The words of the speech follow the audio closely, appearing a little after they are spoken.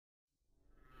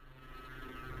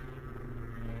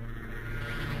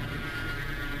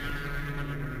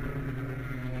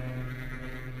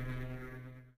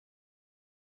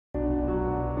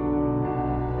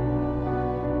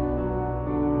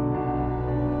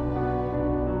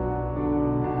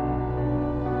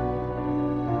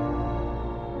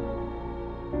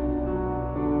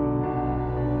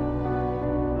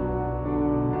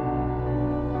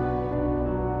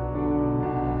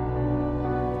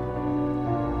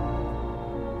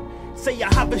Say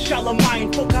I have a shallow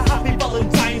mind, fuck a happy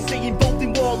Valentine. Stay involved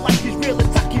in war like it's real,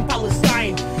 attacking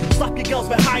Palestine. Slap your girls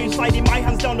behind, sliding my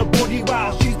hands down the body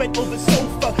while she's bent over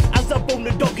sofa as I bone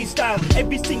the doggy style.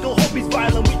 Every single hobby's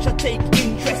violent, which I take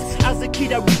interest. As a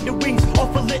kid I ripped the wings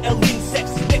off a little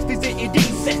insects. Next visited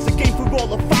insects, a game for all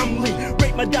the family.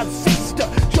 Rape my dad's sister,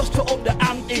 just to up the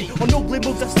ante. On ugly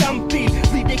mugs I stampede,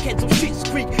 leave their heads up Shit's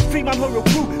Creek. 3-man horror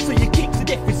crew, so you kick to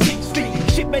death with 6 feet.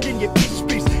 Shitbed in your piss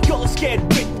streets, you're a scared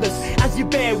witness. As you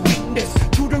bear witness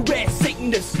to the rare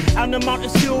sickness and the amount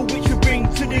of skill which you bring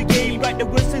to the game. Like the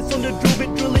words sense on the drill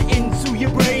bit, drill it into your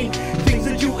brain. Things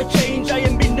are due to change, I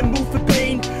am in the mood for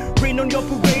pain. Rain on your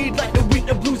parade like the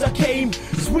winter blues I came.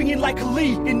 Swinging like a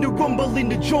leaf in the rumble in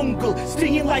the jungle.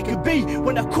 Stinging like a bee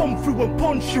when I come through and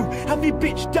punch you. Have you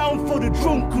bitch down for the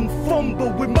drunken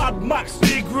fumble with Mad Max,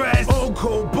 Big Res,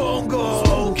 Uncle Bongo.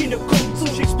 Smoking a cold till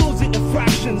she explodes into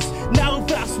fractions. Now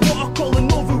that's what I call an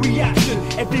overreaction.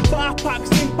 Every bar packs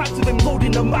the impact of them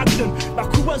loading a magnum. My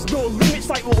crew has no limits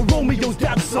like what Romeo's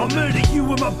dad son. I'll murder you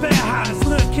with my bare hands,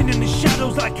 lurking in the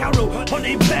shadows like arrow,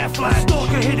 hunting bare flash.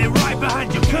 Stalker hidden right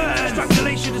behind your curtain.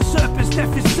 Strangulation and serpents,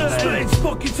 death is certain. Splitting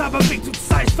smoking time, my victim to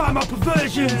satisfy my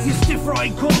perversions. Your stiff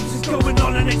rotting corpse is going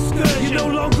on an excursion. You're no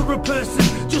longer a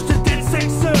person, just a dead sex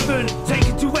servant.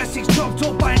 Taken to Essex, chopped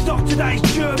up by a doctor that is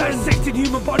German. Dissecting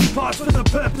human body parts for the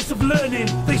purpose of learning.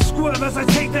 They squirm as I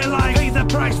take their life, pay their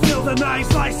price, fill the knife,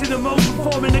 slicing them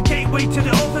open, forming a gateway to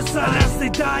the other side. And as they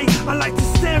die, I like to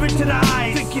stare into the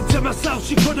eyes, thinking to myself,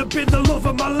 she could have been the love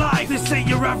of my life. This ain't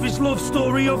your average love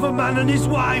story of a man and his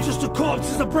wife, just a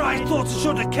corpse as a bride, thoughts I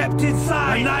should have kept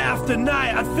inside. And night after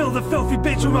night, I'd fill the filthy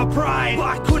bitch with my pride, but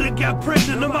I couldn't get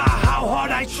pregnant no matter how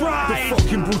hard I tried. The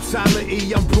fucking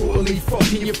brutality, I'm brutally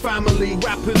fucking your family,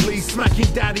 rapidly smacking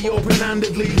daddy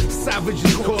open-handedly,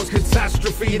 savagely cause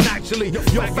catastrophe, and actually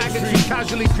your faggotry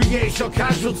casually creates your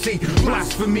casualty.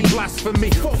 Blasphemy, blasphemy,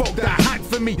 fuck that hack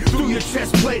for me. Through your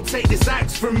chest plate, take this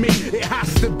axe from me. It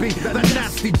has to be that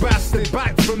nasty bastard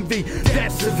back from the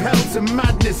depths of hell to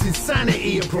madness,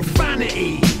 insanity, and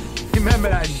profanity. You remember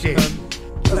that shit?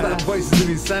 That's that Voices of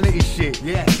Insanity shit.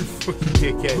 Yeah, fucking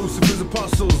dickhead. Lucifer's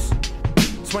Apostles,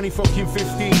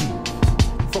 2015.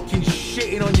 Fucking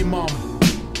shitting on your mom,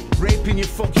 raping your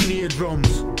fucking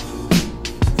eardrums,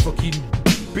 fucking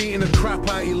beating the crap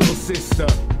out of your little sister,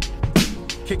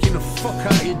 kicking the fuck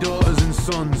out of your daughters and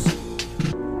sons.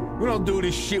 We don't do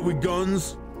this shit with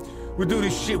guns. We do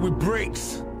this shit with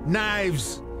bricks,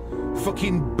 knives,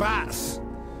 fucking bats,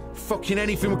 fucking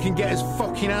anything we can get his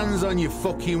fucking hands on, you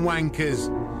fucking wankers.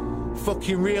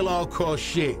 Fucking real hardcore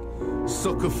shit.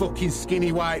 Suck a fucking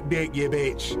skinny white dick, you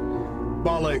bitch.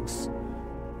 Bollocks.